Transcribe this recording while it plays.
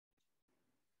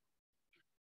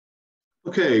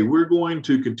Okay, we're going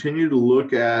to continue to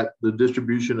look at the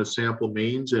distribution of sample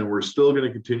means, and we're still going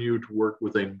to continue to work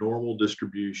with a normal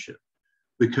distribution.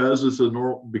 Because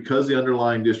the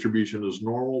underlying distribution is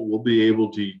normal, we'll be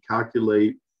able to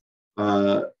calculate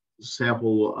we'll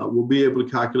be able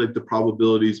to calculate the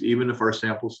probabilities even if our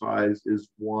sample size is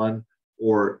 1,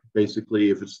 or basically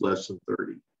if it's less than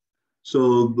 30.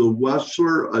 So the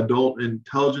Wechsler Adult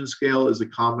Intelligence Scale is a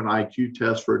common IQ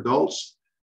test for adults.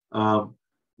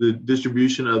 The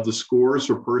distribution of the scores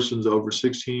for persons over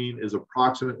 16 is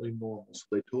approximately normal. So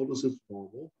they told us it's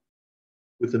normal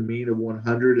with a mean of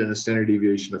 100 and a standard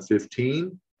deviation of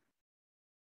 15.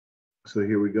 So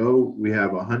here we go. We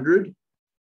have 100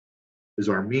 is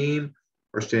our mean.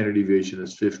 Our standard deviation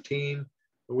is 15.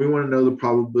 And we want to know the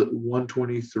probability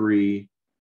 123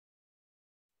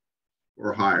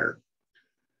 or higher.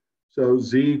 So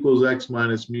Z equals X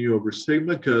minus mu over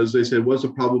sigma, because they said, what's the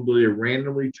probability of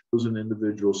randomly chosen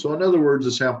individuals? So in other words,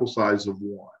 a sample size of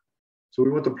 1. So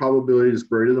we want the probability is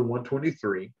greater than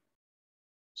 123.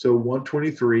 So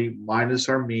 123 minus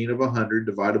our mean of 100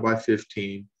 divided by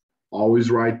 15,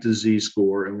 always write the Z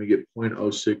score, and we get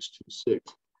 0.0626.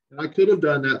 And I could have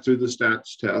done that through the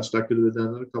stats test. I could have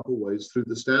done that a couple of ways. Through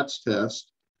the stats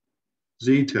test,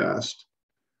 Z test,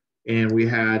 and we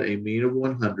had a mean of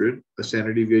 100, a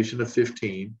standard deviation of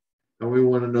 15, and we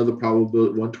want to know the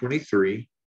probability 123,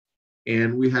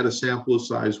 and we had a sample of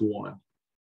size 1.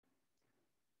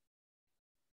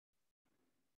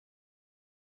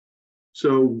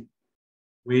 So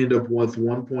we end up with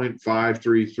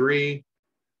 1.533,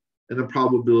 and the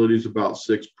probability is about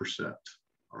 6%.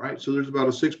 All right, so there's about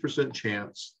a 6%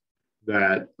 chance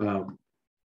that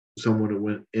someone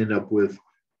would end up with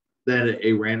that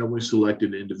a randomly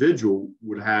selected individual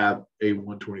would have a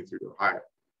 123 or higher.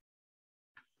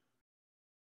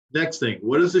 Next thing,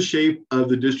 what is the shape of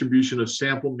the distribution of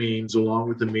sample means along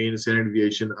with the mean and standard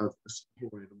deviation of a sample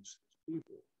random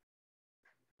people?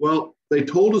 Well, they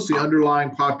told us the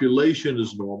underlying population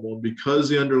is normal, and because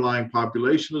the underlying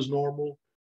population is normal,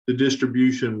 the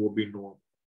distribution will be normal.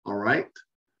 All right.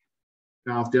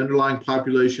 Now, if the underlying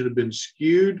population had been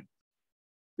skewed,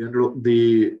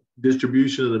 the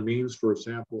distribution of the means for a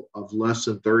sample of less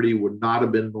than 30 would not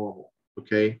have been normal,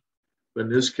 okay? But in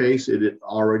this case, it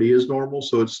already is normal,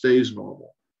 so it stays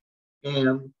normal.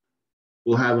 And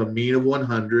we'll have a mean of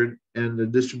 100, and the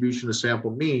distribution of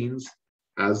sample means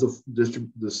as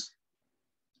the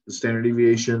standard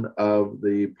deviation of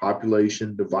the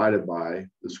population divided by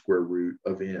the square root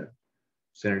of n.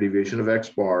 Standard deviation of X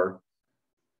bar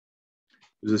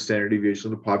is the standard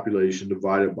deviation of the population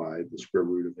divided by the square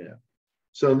root of n.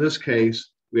 So in this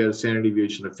case, we had a standard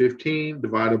deviation of 15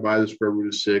 divided by the square root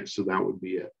of 6, so that would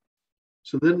be it.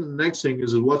 So then the next thing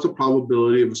is what's the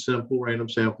probability of a simple random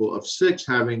sample of 6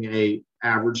 having an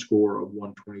average score of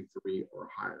 123 or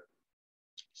higher?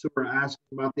 So we're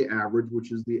asking about the average,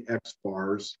 which is the X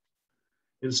bars.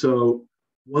 And so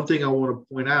one thing I want to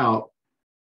point out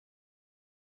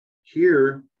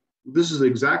here, this is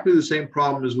exactly the same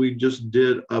problem as we just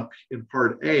did up in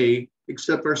part A,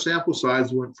 except our sample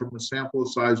size went from a sample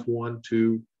of size 1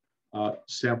 to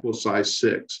sample of size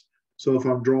 6. So if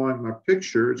I'm drawing my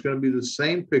picture, it's going to be the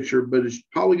same picture, but it's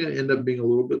probably going to end up being a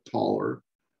little bit taller.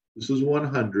 This is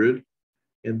 100,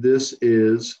 and this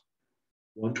is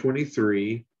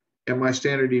 123. And my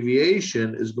standard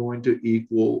deviation is going to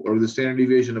equal, or the standard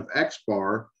deviation of X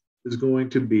bar is going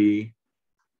to be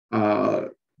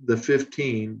the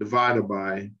 15 divided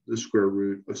by the square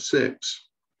root of 6.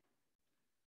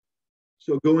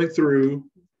 So going through,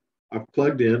 I've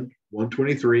plugged in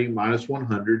 123 minus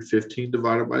 100, 15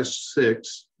 divided by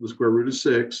 6, the square root of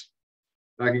 6.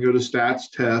 I can go to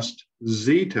stats test,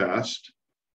 Z test,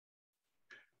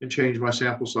 and change my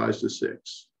sample size to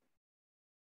 6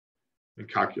 and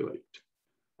calculate.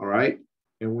 All right,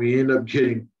 and we end up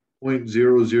getting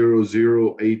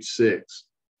 0.00086.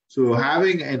 So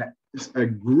having a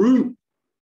group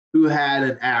who had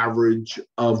an average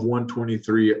of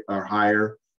 123 or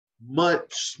higher,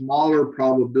 much smaller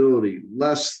probability,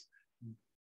 less.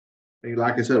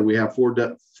 Like I said, we have four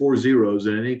zeros,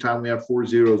 and anytime we have 4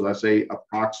 zeros, I say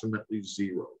approximately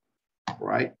 0,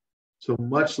 right? So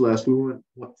much less. We went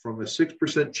from a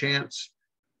 6% chance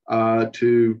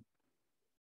to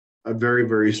a very,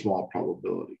 very small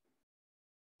probability.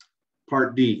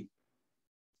 Part D.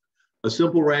 A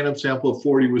simple random sample of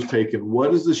 40 was taken.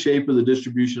 What is the shape of the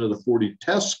distribution of the 40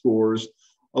 test scores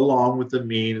along with the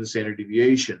mean and standard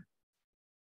deviation?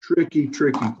 Tricky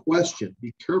question.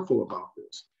 Be careful about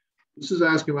this. This is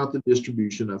asking about the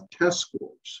distribution of test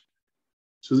scores.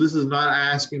 So this is not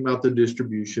asking about the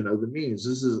distribution of the means.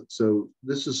 This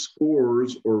is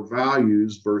scores or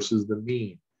values versus the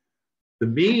mean. The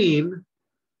mean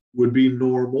would be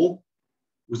normal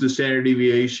with the standard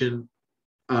deviation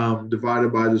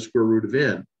divided by the square root of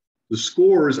n. The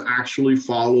scores actually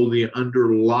follow the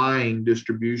underlying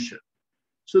distribution.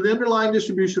 So the underlying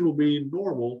distribution will be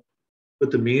normal,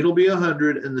 but the mean will be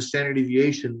 100 and the standard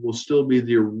deviation will still be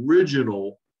the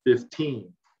original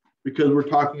 15 because we're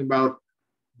talking about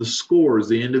the scores,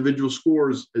 the individual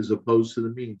scores as opposed to the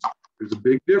means. There's a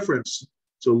big difference.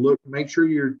 So look, make sure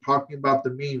you're talking about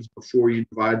the means before you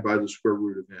divide by the square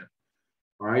root of n.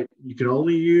 All right, you can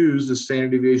only use the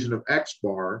standard deviation of x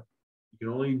bar. You can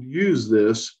only use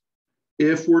this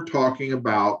if we're talking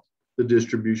about the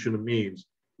distribution of means.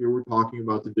 Here we're talking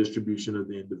about the distribution of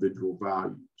the individual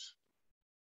values.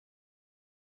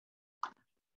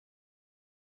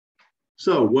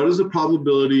 So what is the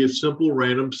probability of simple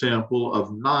random sample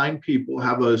of 9 people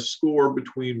have a score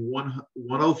between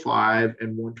 105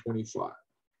 and 125?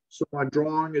 So my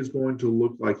drawing is going to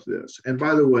look like this. And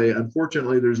by the way,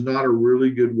 unfortunately, there's not a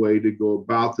really good way to go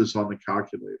about this on the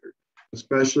calculator,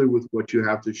 especially with what you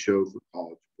have to show for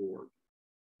College Board.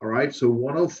 All right, so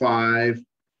 105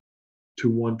 to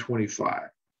 125.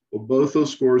 Well, both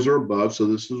those scores are above, so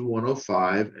this is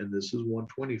 105 and this is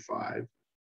 125.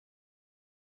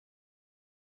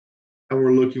 And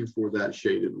we're looking for that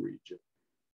shaded region.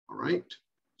 All right,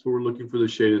 so we're looking for the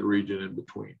shaded region in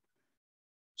between.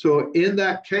 So in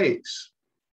that case,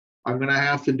 I'm going to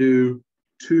have to do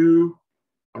I'm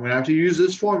going to have to use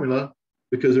this formula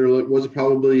because there was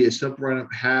probably a simple random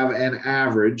have an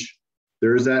average.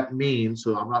 There's that mean.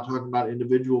 So I'm not talking about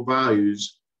individual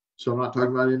values. So I'm not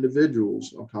talking about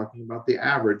individuals. I'm talking about the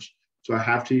average. So I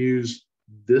have to use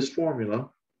this formula.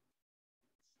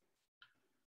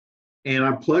 And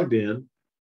I plugged in.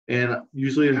 And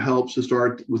usually it helps to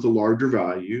start with a larger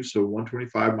value. So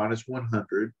 125 minus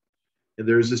 100. And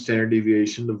there's the standard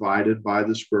deviation divided by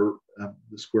the square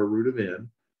root of n.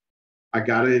 I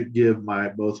got to give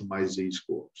both of my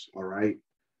z-scores, all right?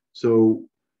 So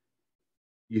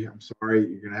I'm sorry,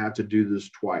 you're going to have to do this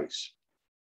twice.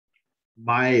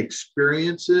 My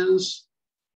experience is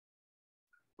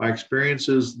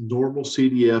normal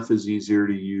CDF is easier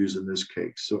to use in this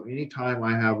case. So anytime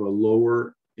I have a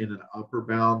lower and an upper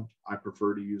bound, I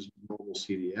prefer to use normal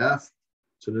CDF.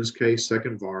 So in this case,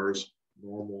 second vars,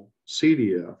 normal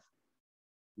CDF.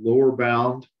 Lower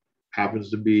bound happens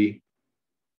to be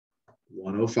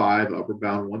 105, upper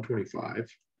bound 125.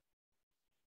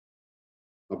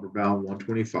 Upper bound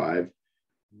 125.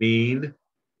 Mean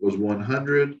was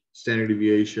 100. Standard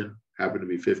deviation happened to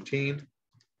be 15.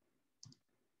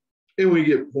 And we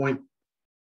get point.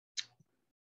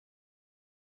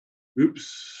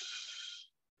 Oops.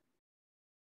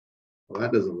 Well,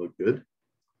 that doesn't look good.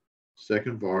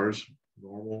 Second vars,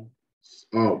 normal.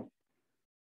 Oh,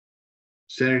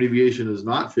 standard deviation is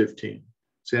not 15.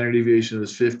 Standard deviation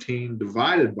is 15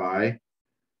 divided by,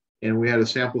 and we had a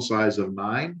sample size of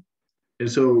 9.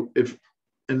 And so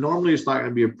normally it's not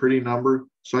going to be a pretty number.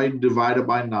 So I divide it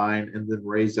by 9 and then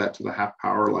raise that to the half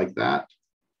power like that.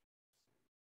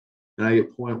 And I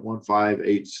get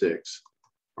 0.1586.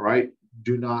 All right.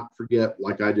 Do not forget,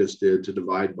 like I just did, to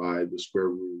divide by the square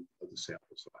root of the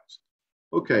sample size.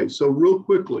 Okay, so real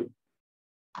quickly,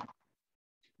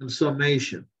 in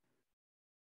summation,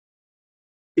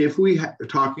 if we are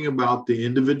talking about the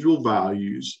individual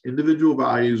values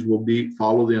will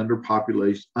follow the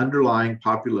underlying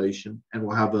population, and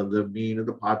we'll have the mean of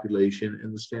the population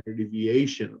and the standard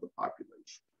deviation of the population.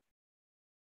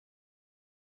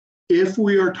 If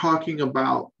we are talking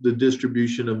about the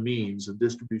distribution of means, the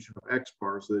distribution of x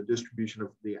bars, so the distribution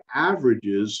of the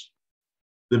averages,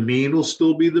 the mean will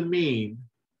still be the mean,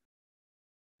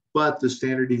 but the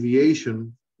standard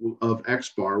deviation of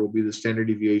x bar will be the standard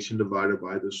deviation divided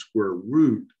by the square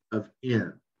root of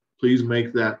n. Please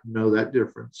know that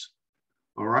difference.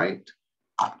 All right.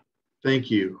 Thank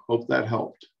you. Hope that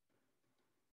helped.